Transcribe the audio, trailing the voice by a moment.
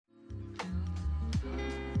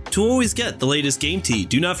To always get the latest Game Tea,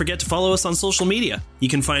 do not forget to follow us on social media. You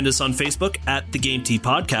can find us on Facebook at The Game Tea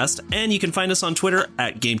Podcast, and you can find us on Twitter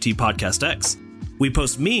at Game Tea Podcast X. We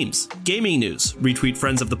post memes, gaming news, retweet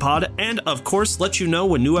friends of the pod, and of course let you know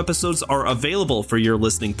when new episodes are available for your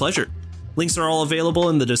listening pleasure. Links are all available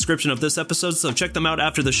in the description of this episode, so check them out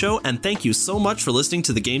after the show, and thank you so much for listening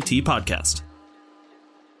to the Game Tea Podcast.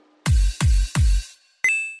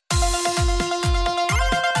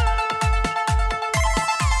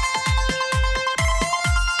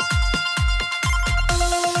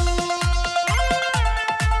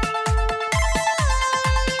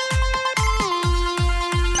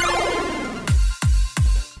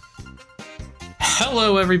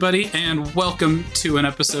 Hello, everybody, and welcome to an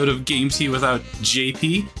episode of Game Tea without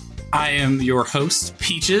JP. I am your host,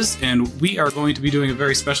 Peaches, and we are going to be doing a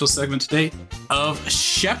very special segment today of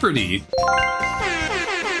Shepardy.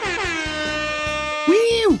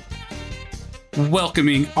 Woo!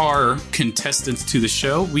 Welcoming our contestants to the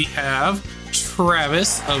show, we have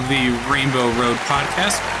Travis of the Rainbow Road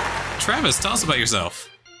podcast. Travis, tell us about yourself.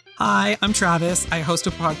 Hi, I'm Travis. I host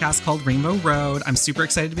a podcast called Rainbow Road. I'm super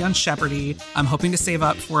excited to be on Shepardy. I'm hoping to save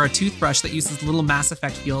up for a toothbrush that uses little Mass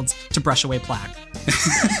Effect fields to brush away plaque.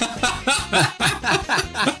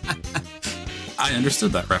 I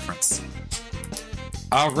understood that reference.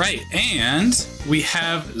 All right, and we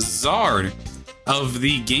have Zard of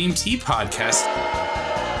the Game Tea podcast.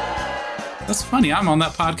 That's funny, I'm on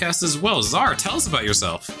that podcast as well. Zard, tell us about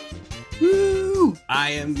yourself. Woo!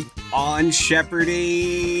 I am on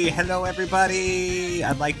Shepardy. Hello, everybody.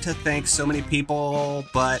 I'd like to thank so many people,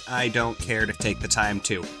 but I don't care to take the time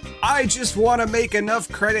to. I just want to make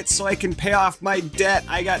enough credits so I can pay off my debt.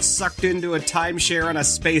 I got sucked into a timeshare on a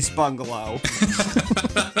space bungalow.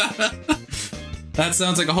 That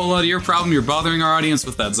sounds like a whole lot of your problem. You're bothering our audience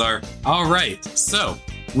with that, Zar. All right, so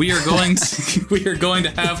we are going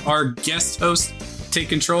to have our guest host take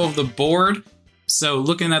control of the board. So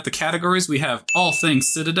looking at the categories, we have All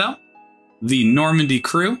Things Citadel, The Normandy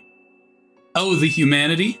Crew, Oh the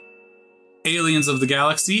Humanity, Aliens of the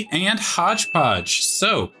Galaxy, and Hodgepodge.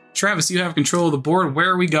 So, Travis, you have control of the board. Where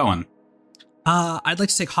are we going? I'd like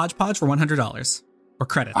to take Hodgepodge for $100. Or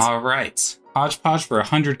credits. All right. Hodgepodge for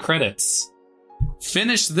 100 credits.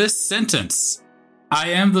 Finish this sentence. I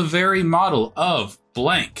am the very model of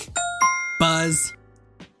blank. Buzz.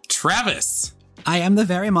 Travis. I am the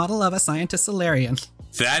very model of a scientist Solarian.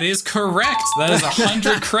 That is correct. That is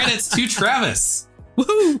 100 credits to Travis.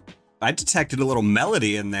 Woohoo! I detected a little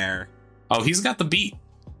melody in there. Oh, he's got the beat.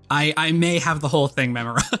 I may have the whole thing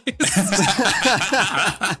memorized.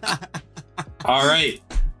 All right.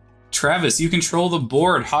 Travis, you control the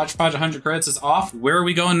board. Hodgepodge 100 credits is off. Where are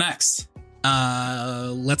we going next?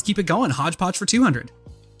 Let's keep it going. Hodgepodge for 200.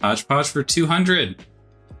 Hodgepodge for 200.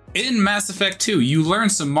 In Mass Effect 2, you learn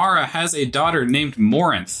Samara has a daughter named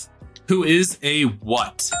Morinth, who is a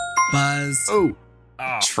what? Buzz. Oh.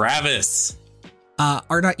 Travis.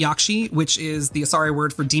 Ardat Yakshi, which is the Asari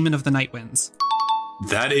word for Demon of the Night Winds.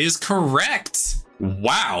 That is correct.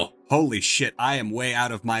 Wow. Holy shit, I am way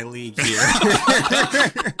out of my league here.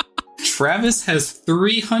 Travis has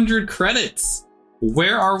 300 credits.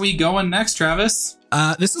 Where are we going next, Travis?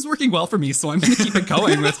 This is working well for me, so I'm going to keep it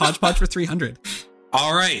going with Hodgepodge for 300.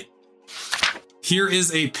 All right. Here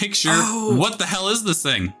is a picture. Oh. What the hell is this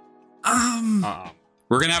thing?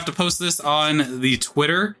 We're going to have to post this on the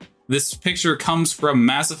Twitter. This picture comes from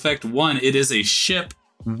Mass Effect 1. It is a ship.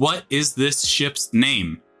 What is this ship's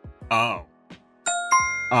name? Oh.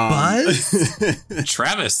 Buzz?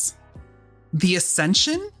 Travis. The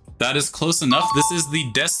Ascension? That is close enough. This is the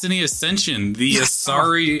Destiny Ascension, the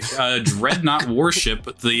Asari dreadnought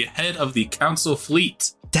warship, the head of the Council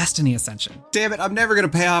fleet. Destiny Ascension. Damn it, I'm never going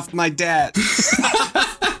to pay off my debt.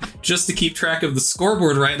 Just to keep track of the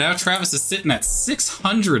scoreboard right now, Travis is sitting at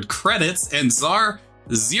 600 credits and Zar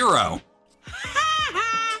 0.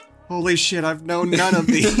 Holy shit, I've known none of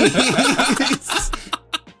these.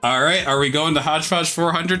 All right, are we going to Hodgepodge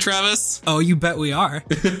 400, Travis? Oh, you bet we are.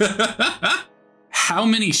 How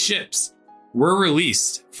many ships were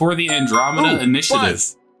released for the Andromeda Initiative?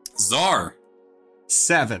 Buzz. Zar.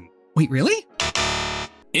 7. Wait, really?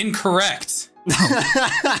 Incorrect.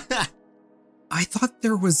 I thought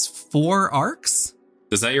there was 4 arcs?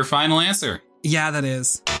 Is that your final answer? Yeah, that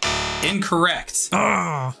is. Incorrect.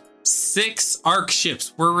 Oh. 6 arc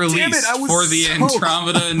ships were released Damn it, I was for the so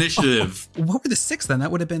Andromeda Initiative. What were the 6 then?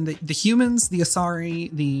 That would have been the humans, the Asari,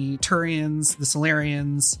 the Turians, the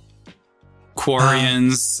Solarians,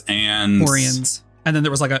 Quarians and... Quarians. And then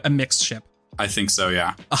there was like a mixed ship. I think so,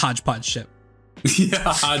 yeah. A hodgepodge ship. Yeah,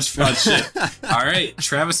 hodgepodge ship. All right,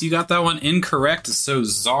 Travis, you got that one incorrect. So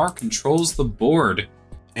Zar controls the board.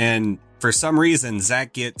 And for some reason,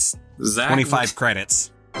 Zach gets 25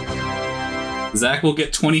 credits. Zach will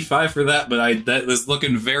get 25 for that, but that was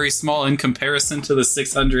looking very small in comparison to the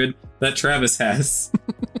 600 that Travis has.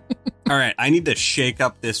 All right, I need to shake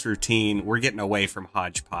up this routine. We're getting away from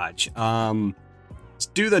hodgepodge. Let's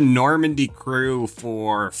do the Normandy crew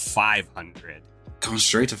for 500. Going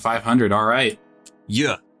straight to 500, all right.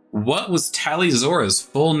 Yeah. What was Talizora's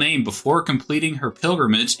full name before completing her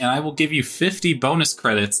pilgrimage? And I will give you 50 bonus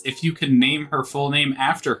credits if you can name her full name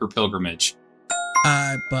after her pilgrimage.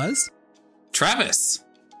 Buzz? Travis.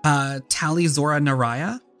 Talizora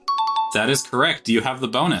Naraya? That is correct. Do you have the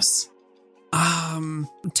bonus?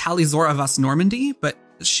 Talizora Vas Normandy, but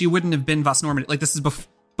she wouldn't have been Vas Normandy. Like, this is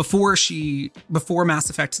before Mass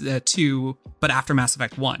Effect 2, but after Mass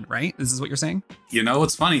Effect 1, right? This is what you're saying? You know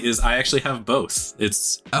what's funny is I actually have both.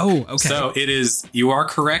 Oh, okay. So it is, you are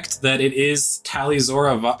correct that it is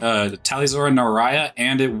Talizora Naraya,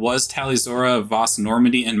 and it was Talizora Vas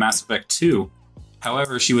Normandy in Mass Effect 2.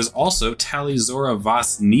 However, she was also Talizora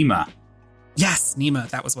Vas Nima. Yes, Nima,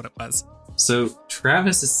 that was what it was. So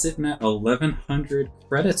Travis is sitting at 1,100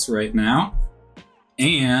 credits right now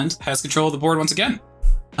and has control of the board once again.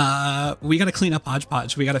 We gotta clean up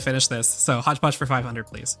Hodgepodge. We gotta finish this. So Hodgepodge for 500,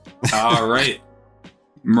 please. All right.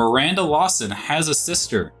 Miranda Lawson has a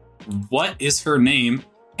sister. What is her name?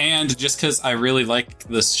 And just because I really like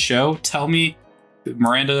this show, tell me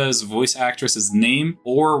Miranda's voice actress's name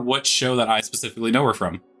or what show that I specifically know her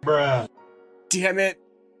from. Bruh. Damn it.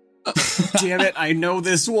 Damn it. I know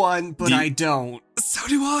this one, but I don't. So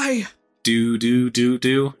do I. Do.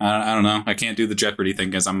 I don't know. I can't do the Jeopardy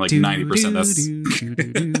thing because I'm like 90%. That's.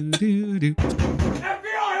 FBI,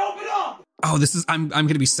 open up! Oh, this is. I'm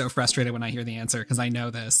gonna be so frustrated when I hear the answer because I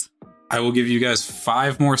know this. I will give you guys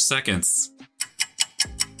 5 more seconds.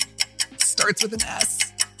 Starts with an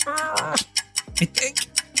S. I think.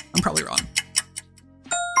 I'm probably wrong.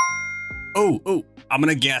 Oh, I'm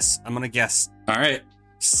gonna guess. All right.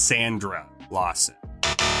 Sandra Lawson.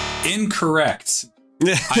 Incorrect.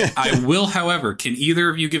 I will, however, can either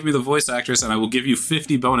of you give me the voice actress, and I will give you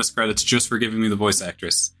 50 bonus credits just for giving me the voice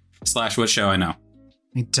actress. / what show I know.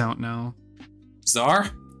 I don't know. Czar?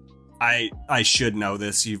 I should know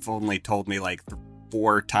this. You've only told me like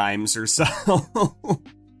 4 times or so. All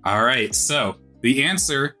right, so the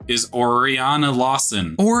answer is Oriana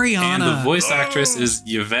Lawson. And the voice actress is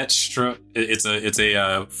Yvette It's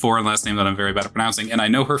a foreign last name that I'm very bad at pronouncing, and I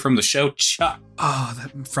know her from the show Chuck. Oh,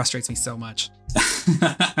 that frustrates me so much.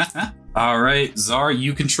 All right, Czar,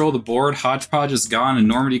 you control the board. Hodgepodge is gone, and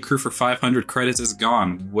Normandy crew for 500 credits is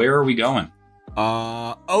gone. Where are we going?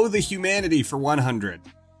 The Humanity for 100.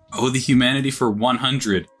 Oh, the Humanity for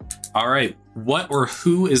 100. All right, what or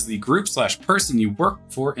who is the group / person you work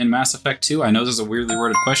for in Mass Effect 2? I know this is a weirdly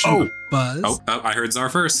worded question. Buzz. Oh, I heard Czar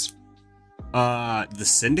first. The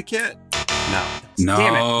Syndicate? No.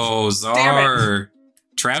 Damn it. Czar.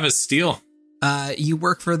 Travis Steele. You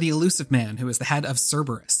work for the Elusive Man, who is the head of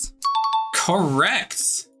Cerberus.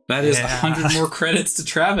 Correct. That is 100 more credits to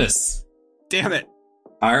Travis. Damn it.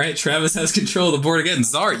 All right, Travis has control of the board again.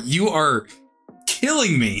 Czar, you are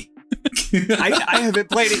killing me. I haven't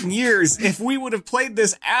played it in years. If we would have played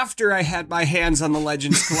this after I had my hands on the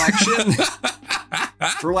Legends collection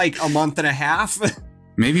for like a month and a half.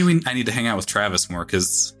 Maybe I need to hang out with Travis more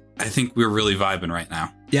because I think we're really vibing right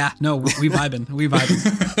now. Yeah, no, we vibing. We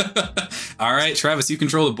vibing. All right, Travis, you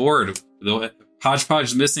control the board. The Hodgepodge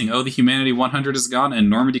is missing. Oh, the Humanity 100 is gone, and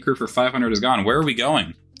Normandy crew for 500 is gone. Where are we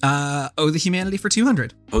going? The Humanity for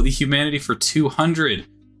 200. Oh, the Humanity for 200.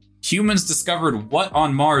 Humans discovered what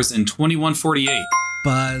on Mars in 2148?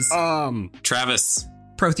 Buzz. Travis.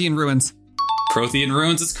 Prothean Ruins. Prothean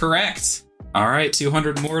Ruins is correct. All right,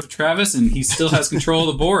 200 more to Travis, and he still has control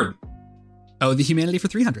of the board. Oh, the Humanity for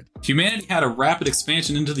 300. Humanity had a rapid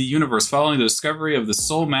expansion into the universe following the discovery of the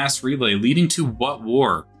Soul Mass Relay, leading to what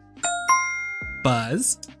war?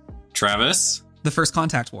 Buzz. Travis. The First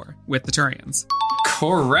Contact War with the Turians.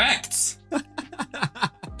 Correct.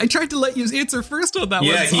 I tried to let you answer first on that one.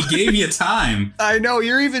 Yeah, he gave you time. I know,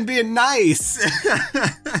 you're even being nice.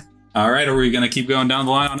 All right, are we going to keep going down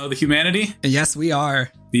the line on the Humanity? Yes, we are.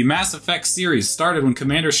 The Mass Effect series started when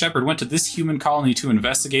Commander Shepard went to this human colony to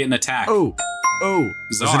investigate an attack. Oh,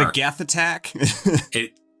 Czar. Is it a Geth attack?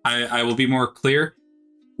 I will be more clear.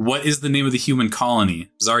 What is the name of the human colony?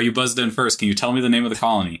 Czar, you buzzed in first. Can you tell me the name of the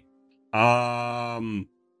colony?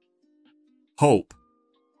 Hope.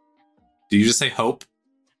 Did you just say Hope?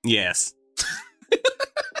 Yes.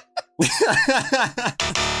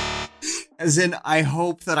 As in, I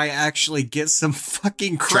hope that I actually get some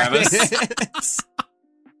fucking credits.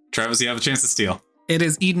 Travis, you have a chance to steal. It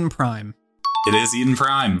is Eden Prime. It is Eden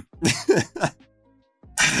Prime.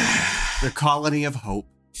 The colony of hope.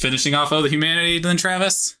 Finishing off the humanity, then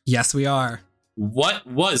Travis. Yes, we are. What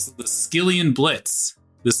was the Skillian Blitz?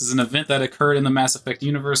 This is an event that occurred in the Mass Effect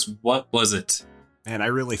universe. What was it? Man, I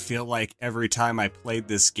really feel like every time I played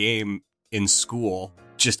this game in school,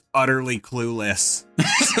 just utterly clueless.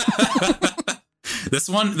 This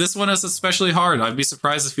one is especially hard. I'd be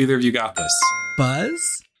surprised if either of you got this.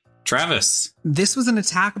 Buzz? Travis. This was an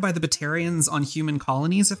attack by the Batarians on human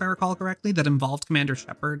colonies, if I recall correctly, that involved Commander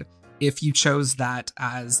Shepard. If you chose that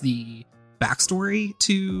as the backstory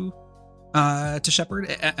to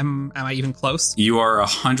Shepard, am I even close? You are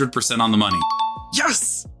 100% on the money.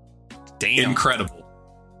 Yes! Damn. Incredible.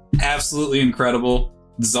 Absolutely incredible.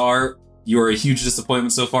 Czar, you are a huge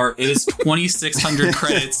disappointment so far. It is 2,600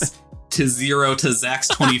 credits to 0 to Zach's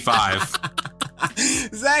 25.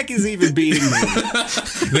 Zach is even beating me.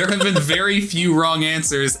 There have been very few wrong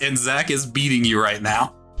answers, and Zach is beating you right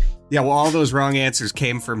now. Yeah, well, all those wrong answers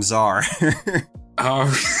came from Czar.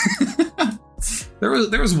 There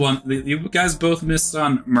was one. You guys both missed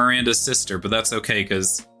on Miranda's sister, but that's okay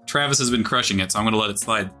because Travis has been crushing it, so I'm going to let it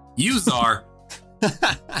slide. You, Czar,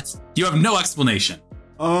 you have no explanation.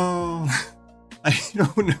 Oh, I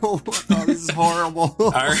don't know. Oh, this is horrible.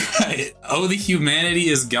 All right. Oh, the humanity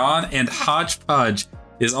is gone, and Hodgepodge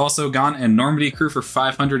is also gone, and Normandy crew for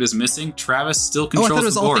 500 is missing. Travis still controls the board. I thought it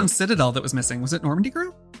was All Things Citadel that was missing. Was it Normandy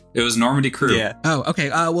crew? It was Normandy crew. Yeah. Oh, okay.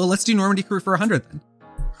 Well, let's do Normandy crew for 100 then.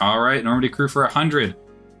 All right, Normandy crew for 100.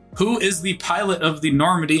 Who is the pilot of the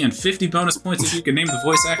Normandy? And 50 bonus points if you can name the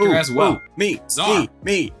voice actor as well. Me.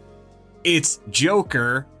 It's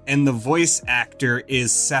Joker, and the voice actor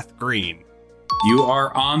is Seth Green. You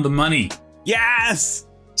are on the money. Yes!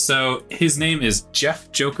 So his name is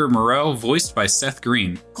Jeff Joker Moreau, voiced by Seth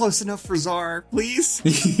Green. Close enough for Czar, please.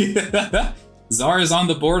 Czar is on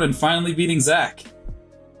the board and finally beating Zach.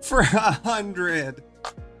 For 100.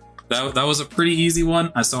 That was a pretty easy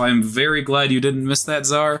one, so I'm very glad you didn't miss that,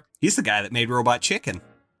 Czar. He's the guy that made Robot Chicken.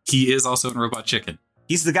 He is also in Robot Chicken.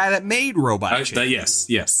 He's the guy that made Robot Chicken.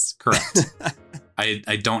 Yes, correct.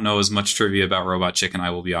 I don't know as much trivia about Robot Chicken,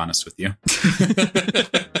 I will be honest with you.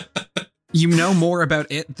 You know more about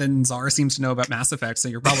it than Czar seems to know about Mass Effect, so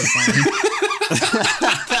you're probably fine.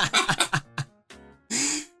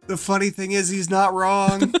 The funny thing is, he's not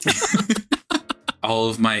wrong. All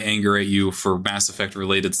of my anger at you for Mass Effect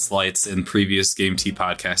related slights in previous Game T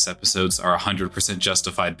podcast episodes are 100%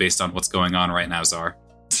 justified based on what's going on right now, Czar.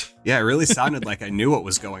 Yeah, it really sounded like I knew what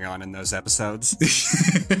was going on in those episodes.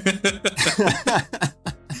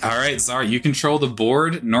 All right, Czar, you control the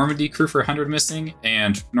board. Normandy crew for 100 missing,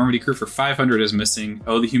 and Normandy crew for 500 is missing.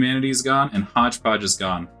 Oh, the humanity is gone, and Hodgepodge is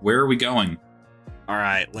gone. Where are we going? All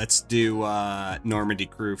right, let's do Normandy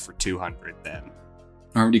crew for 200 then.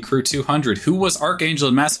 Normandy crew 200. Who was Archangel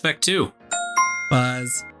in Mass Effect 2?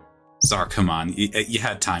 Buzz. Czar, come on. You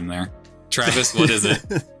had time there. Travis, what is it?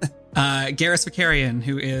 Garrus Vakarian,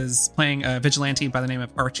 who is playing a vigilante by the name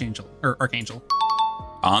of Archangel.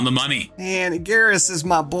 On the money. Man, Garrus is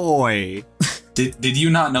my boy. Did you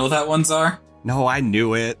not know that one, Czar? No, I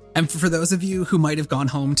knew it. And for those of you who might have gone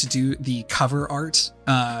home to do the cover art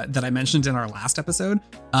that I mentioned in our last episode,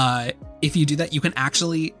 if you do that, you can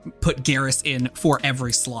actually put Garrus in for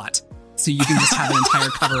every slot. So you can just have an entire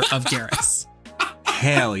cover of Garrus.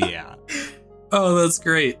 Hell yeah. Oh, that's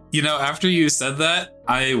great. You know, after you said that,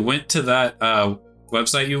 I went to that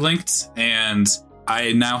website you linked, and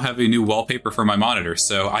I now have a new wallpaper for my monitor,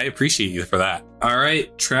 so I appreciate you for that. All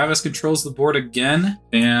right, Travis controls the board again,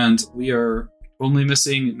 and we are only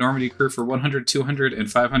missing Normandy crew for 100, 200, and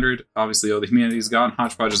 500. Obviously, the humanity is gone.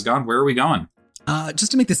 Hodgepodge is gone. Where are we going?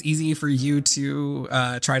 Just to make this easy for you to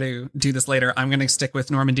try to do this later, I'm going to stick with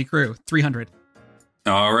Normandy crew, 300.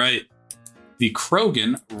 All right. The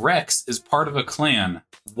Krogan, Rex, is part of a clan.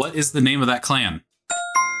 What is the name of that clan?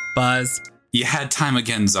 Buzz. You had time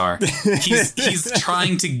again, Czar. He's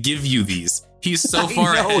trying to give you these. He's so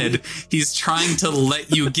far ahead. He's trying to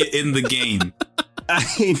let you get in the game.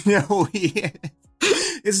 I know he is.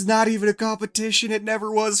 It's not even a competition. It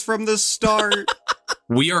never was from the start.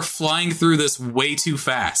 We are flying through this way too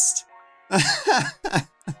fast. It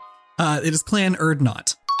is Clan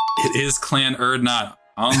Erdnot. It is Clan Erdnot.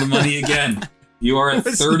 On the money again. You are at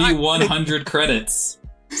 3,100 credits.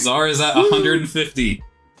 Czar is at 150.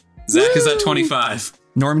 Zach is at 25.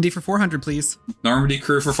 Normandy for 400, please. Normandy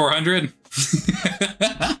crew for 400.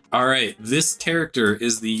 All right. This character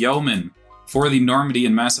is the yeoman for the Normandy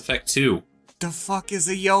in Mass Effect 2. The fuck is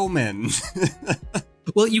a yeoman?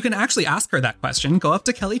 Well, you can actually ask her that question. Go up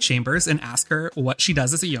to Kelly Chambers and ask her what she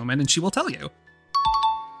does as a yeoman, and she will tell you.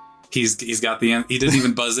 He's got the he didn't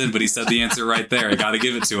even buzz in, but he said the answer right there. I got to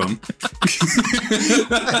give it to him.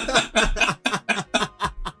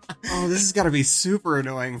 Oh, this has got to be super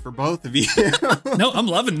annoying for both of you. No, I'm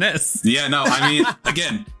loving this. Yeah, no, I mean,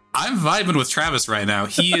 again, I'm vibing with Travis right now.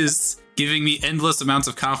 He is giving me endless amounts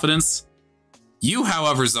of confidence. You,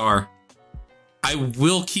 however, Czar, I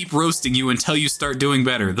will keep roasting you until you start doing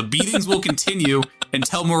better. The beatings will continue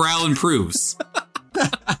until morale improves.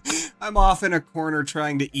 I'm off in a corner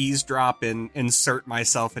trying to eavesdrop and insert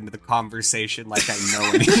myself into the conversation like I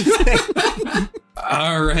know anything.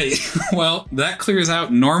 All right. Well, that clears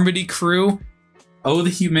out Normandy Crew, Oh the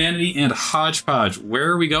Humanity, and Hodgepodge. Where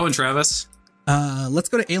are we going, Travis? Let's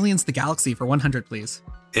go to Aliens the Galaxy for 100, please.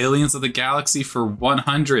 Aliens of the Galaxy for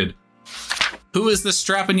 100. Who is this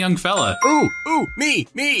strapping young fella? Ooh,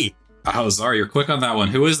 me. Oh, Czar, you're quick on that one.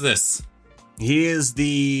 Who is this? He is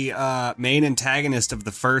the main antagonist of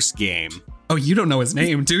the first game. Oh, you don't know his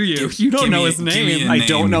name, do you? You don't know his name. I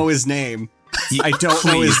don't know his name. I don't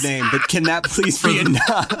know his name, but can that please be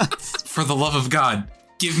enough? For the love of God,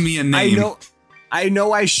 give me a name. I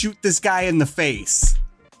know I shoot this guy in the face.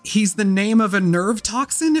 He's the name of a nerve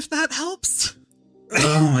toxin, if that helps.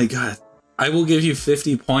 Oh my God. I will give you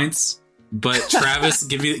 50 points, but Travis,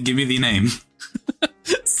 give me the name.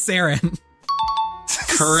 Saren.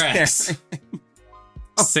 Correct.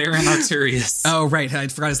 Saren Arturius. Oh, right. I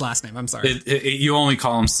forgot his last name. I'm sorry. You only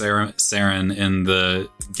call him Saren in the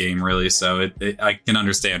game, really, so I can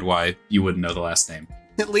understand why you wouldn't know the last name.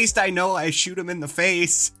 At least I know I shoot him in the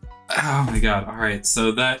face. Oh my God. All right.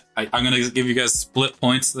 So that I'm going to give you guys split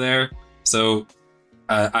points there. So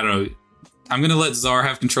I don't know. I'm going to let Czar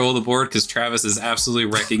have control of the board because Travis is absolutely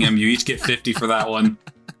wrecking him. You each get 50 for that one.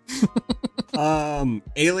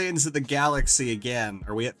 Aliens of the Galaxy again.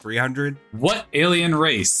 Are we at 300? What alien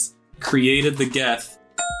race created the Geth?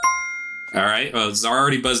 All right. Well, Czar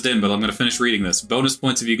already buzzed in, but I'm going to finish reading this. Bonus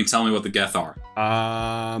points if you can tell me what the Geth are.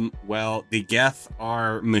 Well, the Geth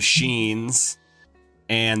are machines,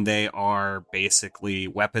 and they are basically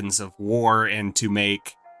weapons of war, and to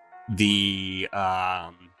make the,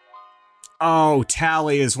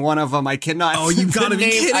 Tally is one of them. I cannot. Oh, you gotta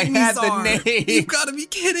be kidding me, I had Czar. the name. You gotta be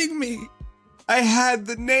kidding me. I had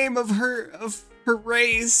the name of her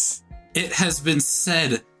race. It has been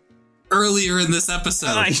said earlier in this episode.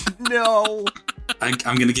 I know.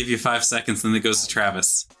 I'm going to give you 5 seconds, and then it goes to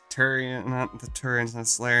Travis. Turian, not the Turians, not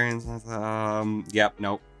Solarians, not the, yep,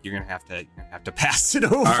 nope. You're gonna have to pass it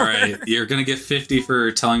over. All right, you're gonna get 50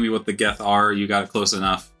 for telling me what the Geth are. You got it close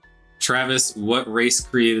enough. Travis, what race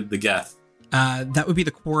created the Geth? That would be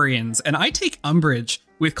the Quarians, and I take umbrage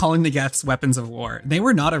with calling the Geths weapons of war. They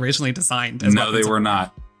were not originally designed as No, they were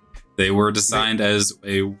not. They were designed as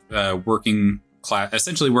a working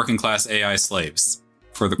class AI slaves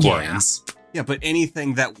for the Quarians. Yeah, but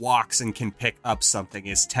anything that walks and can pick up something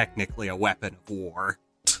is technically a weapon of war.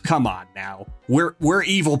 Come on now. We're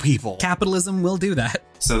evil people. Capitalism will do that.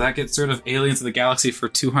 So that gets sort of Aliens of the Galaxy for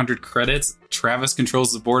 200 credits. Travis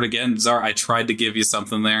controls the board again. Czar, I tried to give you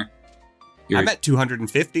something there. I'm at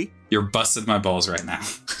 250. You're busted my balls right now.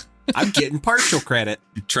 I'm getting partial credit.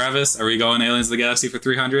 Travis, are we going Aliens of the Galaxy for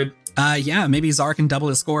 300? Yeah, maybe Czar can double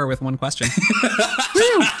his score with one question.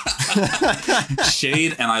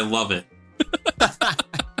 Shade, and I love it.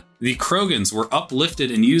 The Krogans were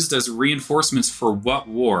uplifted and used as reinforcements for what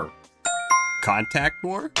war? Contact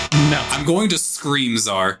war? No. I'm going to scream,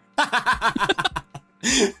 Czar. I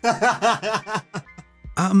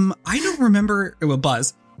don't remember. Well,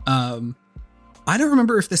 Buzz. I don't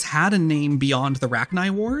remember if this had a name beyond the Rachni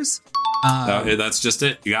Wars. That's just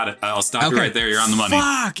it. You got it. I'll stop you right there. You're on the money.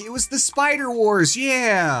 Fuck! It was the Spider Wars.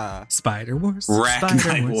 Yeah. Spider Wars.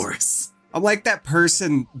 Rachni Wars. I'm like that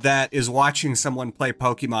person that is watching someone play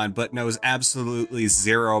Pokemon but knows absolutely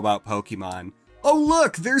zero about Pokemon. Oh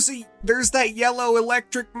look, there's that yellow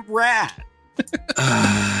electric rat.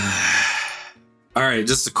 All right,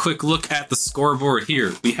 just a quick look at the scoreboard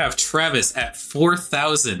here. We have Travis at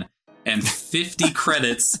 4,050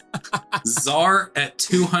 credits, Czar at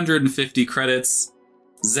 250 credits,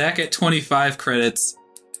 Zach at 25 credits,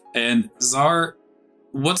 and Czar,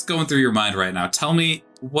 what's going through your mind right now? Tell me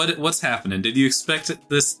what's happening. Did you expect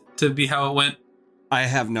this to be how it went? I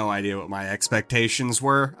have no idea what my expectations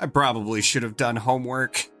were. I probably should have done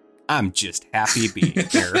homework. I'm just happy being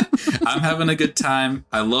here. I'm having a good time.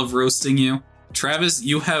 I love roasting you. Travis,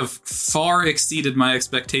 you have far exceeded my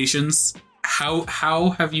expectations.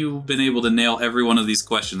 How have you been able to nail every one of these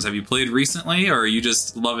questions? Have you played recently, or you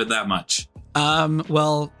just love it that much?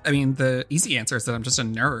 Well, I mean, the easy answer is that I'm just a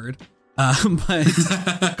nerd.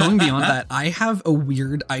 But going beyond that, I have a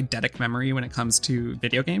weird eidetic memory when it comes to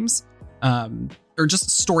video games. or just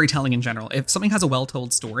storytelling in general. If something has a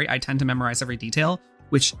well-told story, I tend to memorize every detail,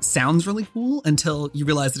 which sounds really cool until you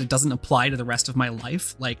realize that it doesn't apply to the rest of my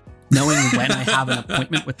life. Like knowing when I have an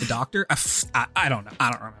appointment with the doctor. I don't know.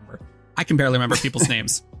 I don't remember. I can barely remember people's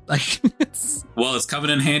names. Like, well, it's coming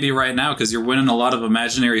in handy right now because you're winning a lot of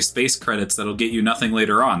imaginary space credits that'll get you nothing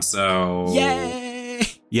later on. So yay!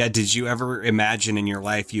 Yeah, did you ever imagine in your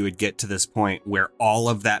life you would get to this point where all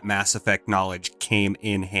of that Mass Effect knowledge came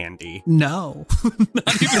in handy? No.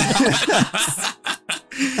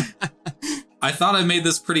 I thought I made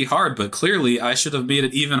this pretty hard, but clearly I should have made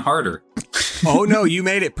it even harder. Oh no, you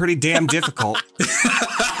made it pretty damn difficult.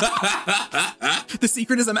 The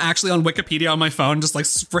secret is I'm actually on Wikipedia on my phone, just like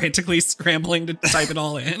frantically scrambling to type it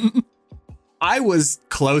all in. I was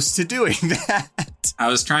close to doing that. I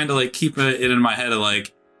was trying to like keep it in my head of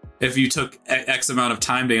like, if you took X amount of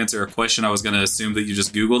time to answer a question, I was going to assume that you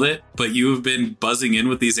just Googled it, but you have been buzzing in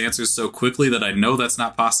with these answers so quickly that I know that's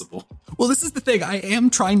not possible. Well, this is the thing. I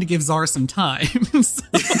am trying to give Czar some time. So.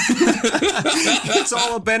 It's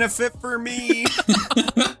all a benefit for me.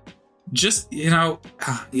 Just,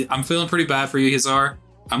 I'm feeling pretty bad for you, Czar.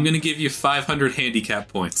 I'm going to give you 500 handicap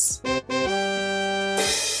points.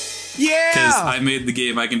 Yeah! Because I made the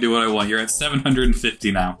game, I can do what I want. You're at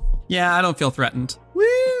 750 now. Yeah, I don't feel threatened.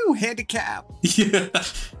 Woo! Handicap. Yeah.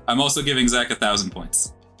 I'm also giving Zach 1,000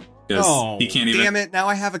 points. Oh, he can't even. Damn it, now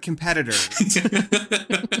I have a competitor.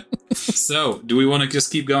 So, do we want to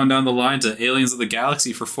just keep going down the line to Aliens of the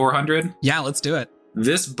Galaxy for 400? Yeah, let's do it.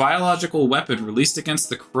 This biological weapon released against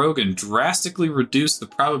the Krogan drastically reduced the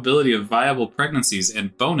probability of viable pregnancies,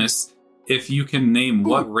 and bonus, if you can name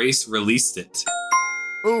what race released it.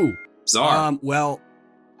 Ooh. Czar. Well,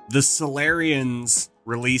 the Solarians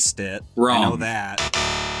released it. Wrong. I know that.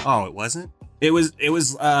 Oh, it wasn't? It was,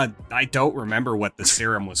 I don't remember what the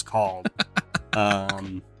serum was called.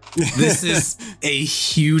 This is a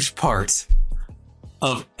huge part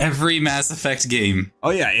of every Mass Effect game. Oh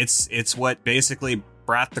yeah, it's what basically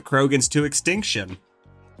brought the Krogans to extinction.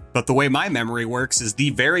 But the way my memory works is the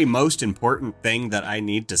very most important thing that I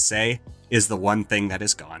need to say is the one thing that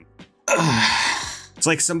is gone. It's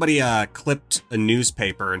like somebody clipped a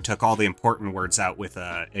newspaper and took all the important words out with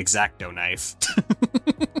a X-Acto knife.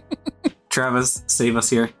 Travis, save us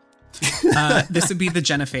here. This would be the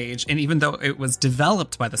genophage, and even though it was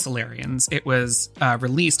developed by the Solarians, it was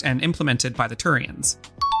released and implemented by the Turians.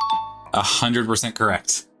 100%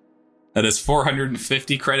 correct. That is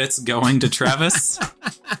 450 credits going to Travis.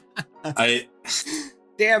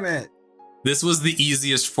 Damn it. This was the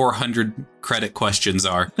easiest 400 credit questions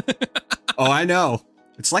are. Oh, I know.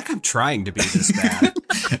 It's like I'm trying to be this bad.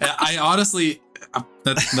 I honestly,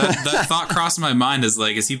 that thought crossed my mind is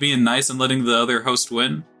like, is he being nice and letting the other host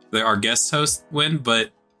win? Our guest host win?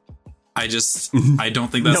 But I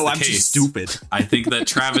don't think that's the case. No, I'm just stupid. I think that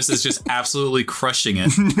Travis is just absolutely crushing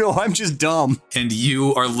it. No, I'm just dumb. And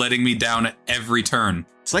you are letting me down at every turn.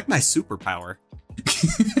 It's like my superpower.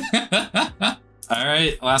 All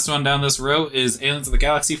right, last one down this row is Aliens of the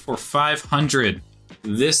Galaxy for 500.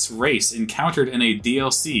 This race, encountered in a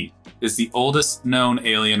DLC, is the oldest known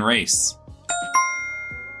alien race.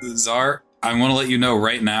 Czar, I want to let you know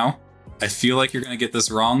right now, I feel like you're going to get this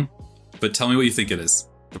wrong, but tell me what you think it is.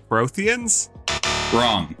 The Protheans?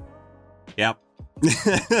 Wrong. Yep.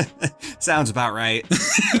 Sounds about right.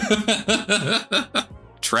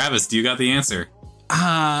 Travis, do you got the answer?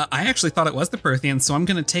 I actually thought it was the Protheans, so I'm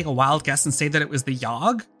going to take a wild guess and say that it was the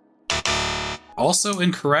Yogg. Also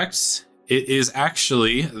incorrect. It is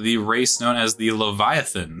actually the race known as the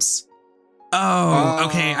Leviathans. Oh,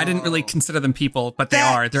 okay. I didn't really consider them people, but they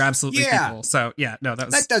are. They're absolutely people. So, yeah, no, that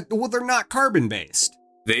was... well, they're not carbon-based.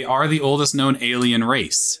 They are the oldest known alien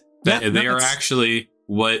race. They are actually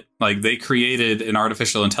what, like, they created an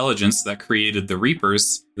artificial intelligence that created the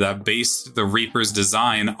Reapers, that based the Reapers'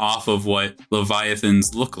 design off of what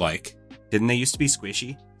Leviathans look like. Didn't they used to be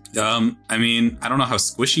squishy? I mean, I don't know how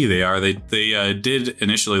squishy they are. They did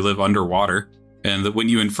initially live underwater. And when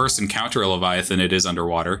you first encounter a Leviathan, it is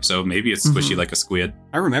underwater. So maybe it's squishy like a squid.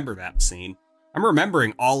 I remember that scene. I'm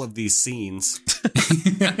remembering all of these scenes.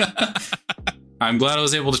 I'm glad I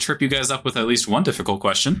was able to trip you guys up with at least one difficult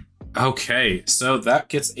question. Okay, so that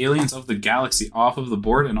gets Aliens of the Galaxy off of the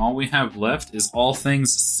board, and all we have left is all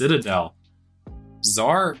things Citadel.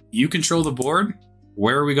 Czar, you control the board.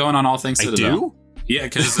 Where are we going on all things Citadel? I do? Yeah,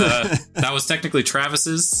 because that was technically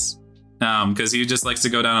Travis's, because he just likes to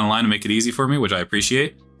go down a line and make it easy for me, which I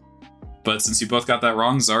appreciate. But since you both got that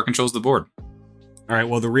wrong, Czar controls the board. All right,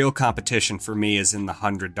 well, the real competition for me is in the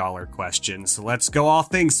 $100 question. So let's go all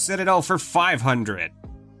things Citadel for 500.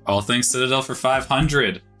 All things Citadel for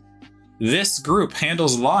 500. This group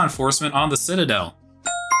handles law enforcement on the Citadel.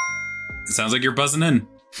 It sounds like you're buzzing in.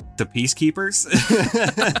 The Peacekeepers?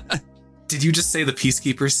 Did you just say the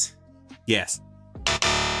Peacekeepers? Yes.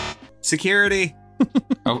 Security.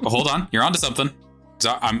 Oh, hold on. You're onto something.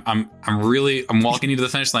 So I'm walking you to the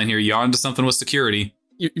finish line here. You're onto something with security.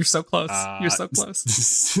 You're so close. You're so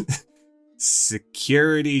close.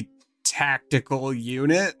 Security Tactical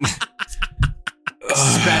Unit.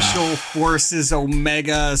 Special Forces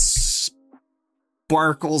Omega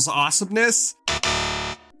Sparkles Awesomeness.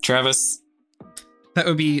 Travis. That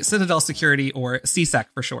would be Citadel Security, or CSEC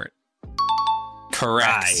for short.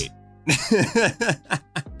 Correct. Right.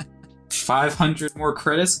 500 more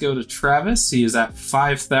credits go to Travis. He is at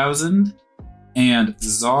 5,000. And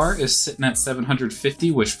Czar is sitting at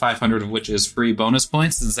 750, which 500 of which is free bonus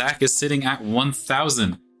points. Zach is sitting at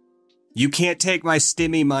 1,000. You can't take my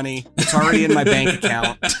Stimmy money. It's already in my bank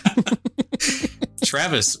account.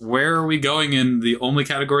 Travis, where are we going in the only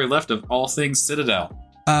category left of all things Citadel?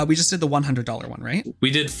 We just did the $100 one, right?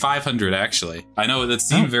 We did 500, actually. I know that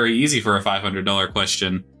seemed very easy for a $500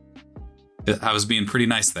 question. I was being pretty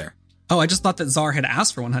nice there. Oh, I just thought that Czar had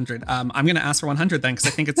asked for 100. I'm going to ask for 100 then, because I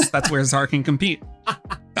think that's where Czar can compete.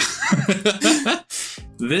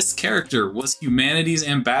 This character was humanity's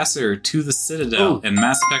ambassador to the Citadel in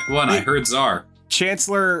Mass Effect 1. I heard Czar.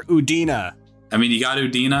 Chancellor Udina. I mean, you got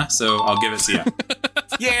Udina, so I'll give it to you.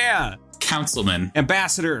 Yeah. Councilman.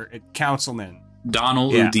 Ambassador, Councilman.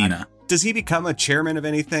 Donald Udina. Does he become a chairman of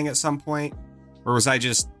anything at some point? Or was I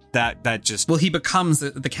just... That just... Well, he becomes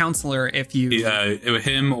the counselor if you...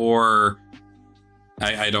 him or...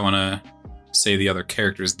 I don't want to say the other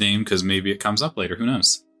character's name because maybe it comes up later. Who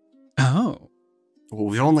knows? Oh. Well,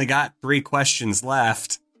 we've only got 3 questions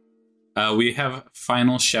left. We have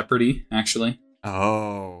Final Shepardy, actually.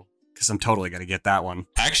 Oh, because I'm totally going to get that one.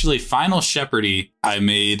 Actually, Final Shepardy I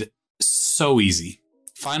made so easy.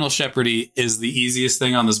 Final Shepardy is the easiest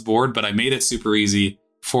thing on this board, but I made it super easy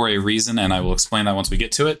for a reason, and I will explain that once we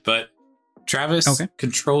get to it. But Travis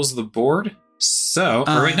controls the board. So,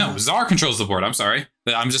 or wait, no, Czar controls the board. I'm sorry.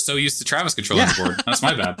 I'm just so used to Travis controlling the board. That's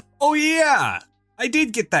my bad. Oh, yeah. I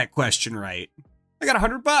did get that question right. I got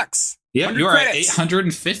 $100. Yeah, you are at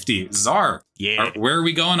 850. Czar. Yeah. Where are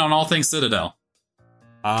we going on all things Citadel?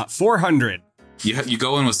 400. You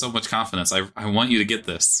go in with so much confidence. I want you to get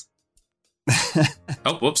this.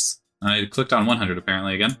 Oh, whoops. I clicked on 100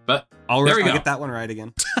 apparently again, but there we go. I'll get that one right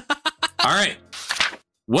again. All right.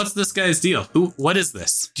 What's this guy's deal? What is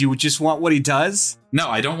this? Do you just want what he does? No,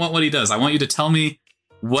 I don't want what he does. I want you to tell me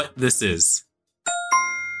what this is.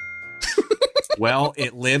 Well,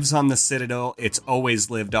 it lives on the Citadel. It's always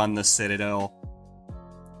lived on the Citadel.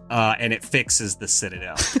 And it fixes the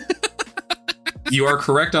Citadel. You are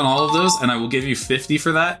correct on all of those, and I will give you 50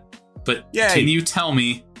 for that. But Can you tell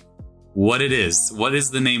me what it is? What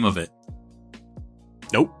is the name of it?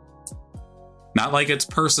 Nope. Not like its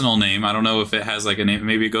personal name. I don't know if it has like a name.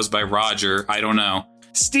 Maybe it goes by Roger. I don't know.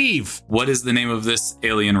 Steve. What is the name of this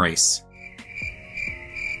alien race?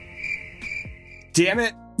 Damn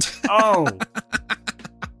it. Oh.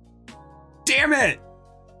 Damn it.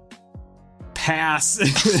 Pass.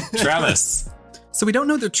 Travis. So we don't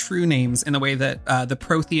know their true names in the way that the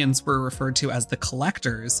Protheans were referred to as the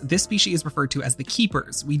Collectors. This species is referred to as the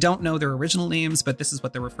Keepers. We don't know their original names, but this is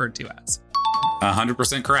what they're referred to as.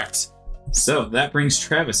 100% correct. So that brings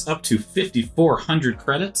Travis up to 5,400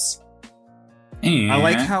 credits. And I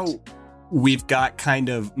like how we've got kind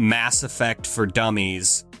of Mass Effect for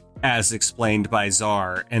Dummies, as explained by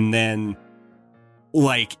Czar, and then,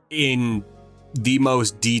 like, in the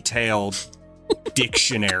most detailed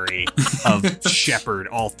dictionary of Shepard,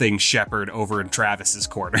 all things Shepard, over in Travis's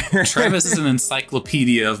corner. Travis is an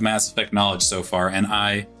encyclopedia of Mass Effect knowledge so far, and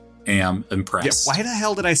I am impressed. Yeah, why the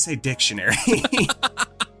hell did I say dictionary?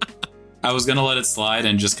 I was going to let it slide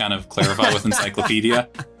and just kind of clarify with encyclopedia.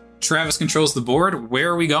 Travis controls the board.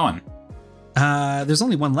 Where are we going? There's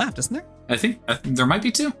only one left, isn't there? I think there might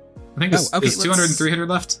be 2. I think there's 200 and 300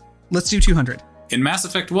 left. Let's do 200. In Mass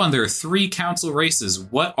Effect 1, there are 3 council races.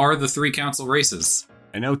 What are the 3 council races?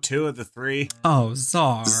 I know 2 of the 3. Oh,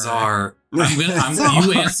 Czar. Czar.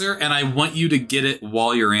 You answer, and I want you to get it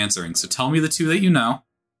while you're answering. So tell me the 2 that you know.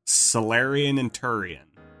 Solarian and Turian.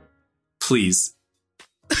 Please.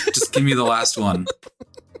 Just give me the last one.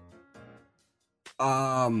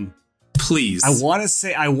 Please. I want to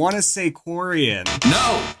say Quarian.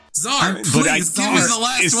 No, Czar. Please give me the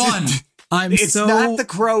last one. It's not the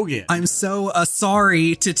Krogan. I'm so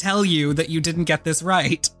sorry to tell you that you didn't get this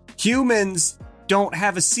right. Humans don't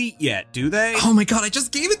have a seat yet, do they? Oh my god, I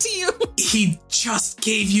just gave it to you. He just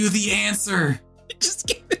gave you the answer. I just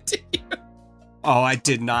gave it to you. Oh, I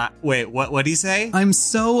did not. Wait, what did he say? I'm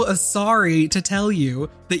so sorry to tell you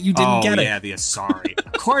that you didn't get it. Oh, yeah, the Asari.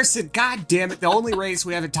 Of course it. God damn it. The only race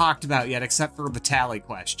we haven't talked about yet, except for the Tally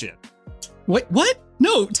question. Wait, what?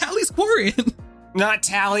 No, Tally's Quarian. Not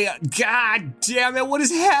Talia. God damn it. What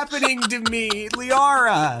is happening to me?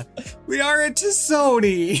 Liara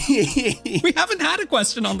Tassoni. We haven't had a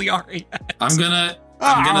question on Liara yet. I'm gonna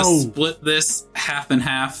split this half and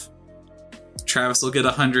half. Travis will get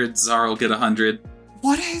 100, Zara will get 100.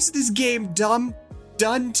 What has this game done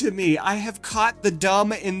to me? I have caught the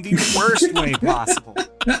dumb in the worst way possible.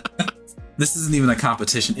 This isn't even a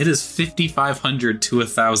competition. It is 5,500 to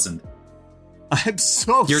 1,000. I'm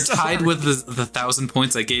so You're sorry. tied with the 1,000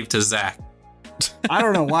 points I gave to Zach. I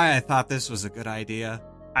don't know why I thought this was a good idea.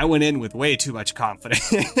 I went in with way too much confidence.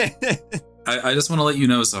 I just want to let you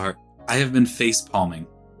know, Zara, I have been face palming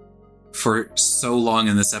for so long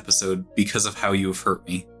in this episode because of how you have hurt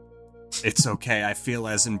me. It's okay. I feel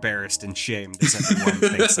as embarrassed and shamed as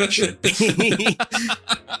everyone thinks I should be.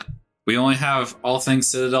 We only have All Things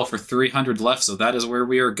Citadel for 300 left, so that is where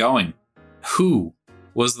we are going. Who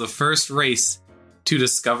was the first race to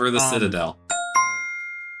discover the Citadel?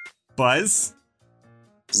 Buzz?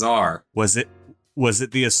 Czar. Was it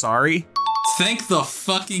the Asari? Thank the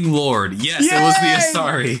fucking Lord. Yes, Yay! It was the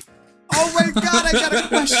Asari. Oh my god, I got a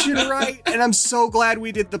question right. And I'm so glad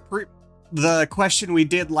we did the question we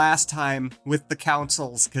did last time with the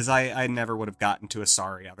councils, because I never would have gotten to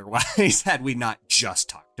Asari otherwise had we not just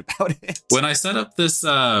talked about it. When I set up this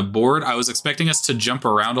board, I was expecting us to jump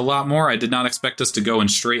around a lot more. I did not expect us to go in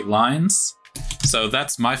straight lines. So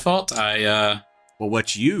that's my fault. Well,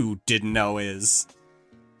 what you didn't know is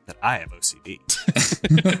that I have OCD.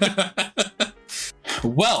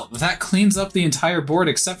 Well, that cleans up the entire board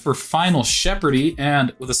except for Final Shepardy,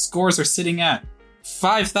 and the scores are sitting at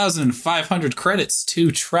 5,500 credits to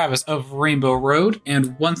Travis of Rainbow Road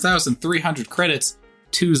and 1,300 credits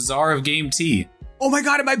to Czar of Game T. Oh my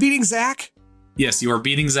god, am I beating Zach? Yes, you are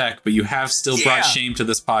beating Zach, but you have still brought shame to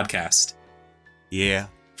this podcast. Yeah.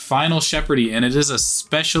 Final Shepardy, and it is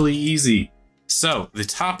especially easy. So, the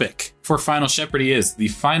topic for Final Shepardy is the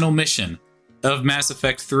final mission of Mass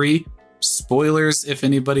Effect 3. Spoilers if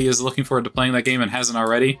anybody is looking forward to playing that game and hasn't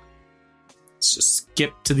already. Just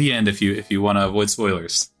skip to the end if you want to avoid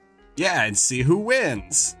spoilers. Yeah, and see who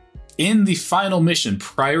wins. In the final mission,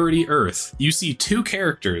 Priority Earth, you see two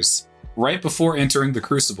characters right before entering the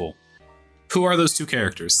Crucible. Who are those two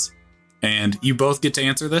characters? And you both get to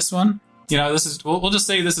answer this one. You know, this is we'll just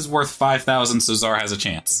say this is worth 5,000, so Czar has a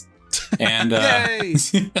chance. And Yay!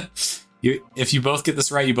 if you both get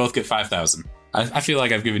this right, you both get 5,000. I feel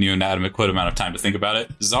like I've given you an adequate amount of time to think about it.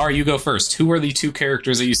 Czar, you go first. Who are the two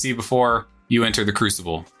characters that you see before you enter the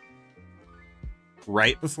Crucible?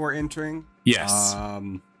 Right before entering? Yes.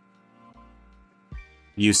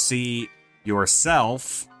 You see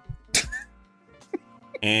yourself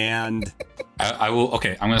and... I will...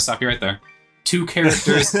 Okay, I'm going to stop you right there. Two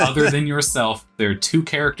characters other than yourself. There are two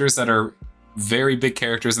characters that are very big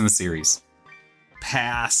characters in the series.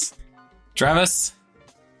 Pass. Travis?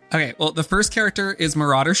 Okay, well, the first character is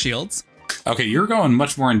Marauder Shields. Okay, you're going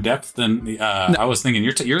much more in depth than no. I was thinking.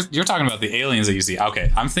 You're talking about the aliens that you see.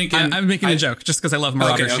 Okay, I'm thinking. I'm making a joke just because I love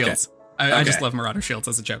Marauder Shields. Okay. I just love Marauder Shields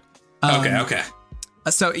as a joke. Okay.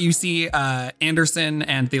 So you see Anderson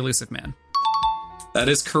and the Elusive Man. That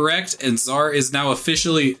is correct, and Czar is now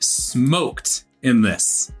officially smoked in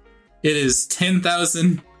this. It is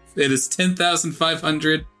 10,000. It is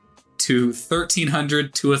 10,500 to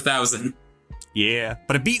 1,300 to 1,000. Yeah,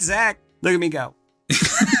 but I beat Zach. Look at me go.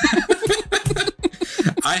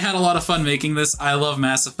 I had a lot of fun making this. I love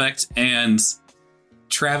Mass Effect, and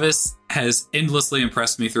Travis has endlessly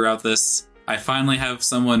impressed me throughout this. I finally have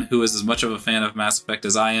someone who is as much of a fan of Mass Effect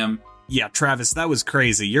as I am. Yeah, Travis, that was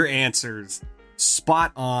crazy. Your answers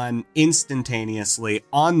spot on, instantaneously,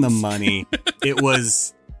 on the money. It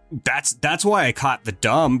was... That's why I caught the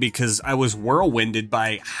dumb, because I was whirlwinded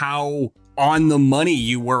by how on the money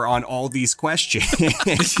you were on all these questions.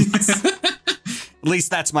 At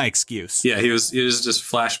least that's my excuse. Yeah, he was just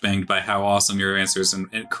flashbanged by how awesome your answers and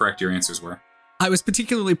correct your answers were. I was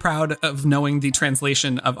particularly proud of knowing the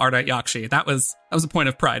translation of Ardite Yakshi. That was a point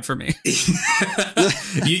of pride for me.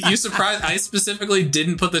 You surprised? I specifically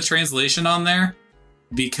didn't put the translation on there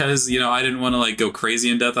because, I didn't want to go crazy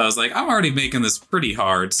in depth. I was like, I'm already making this pretty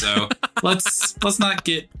hard, so let's not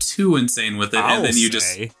get too insane with it. And then you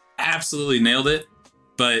just absolutely nailed it.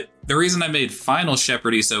 But the reason I made Final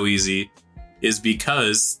Shepardy so easy is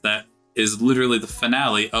because that is literally the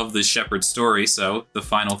finale of the Shepard story. So the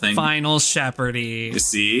final thing. Final Shepardy. You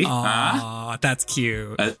see? Aw, that's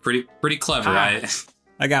cute. Pretty clever.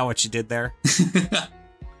 I got what you did there.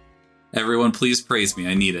 Everyone, please praise me.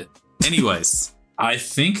 I need it. Anyways, I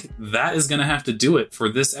think that is going to have to do it for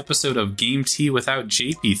this episode of Game Tea without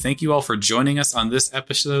JP. Thank you all for joining us on this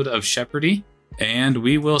episode of Shepardy, and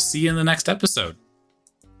we will see you in the next episode.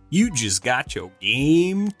 You just got your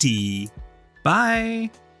game tea.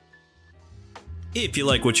 Bye. If you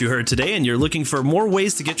like what you heard today and you're looking for more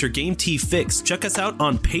ways to get your game tea fix, check us out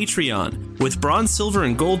on Patreon. With bronze, silver,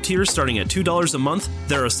 and gold tiers starting at $2 a month,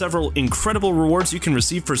 there are several incredible rewards you can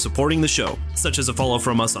receive for supporting the show, such as a follow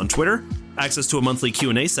from us on Twitter, access to a monthly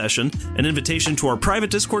Q&A session, an invitation to our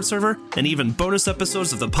private Discord server, and even bonus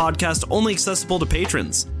episodes of the podcast only accessible to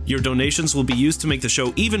patrons. Your donations will be used to make the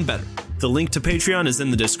show even better. The link to Patreon is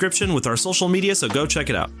in the description with our social media, so go check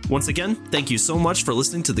it out. Once again, thank you so much for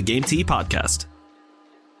listening to the Game Tea Podcast.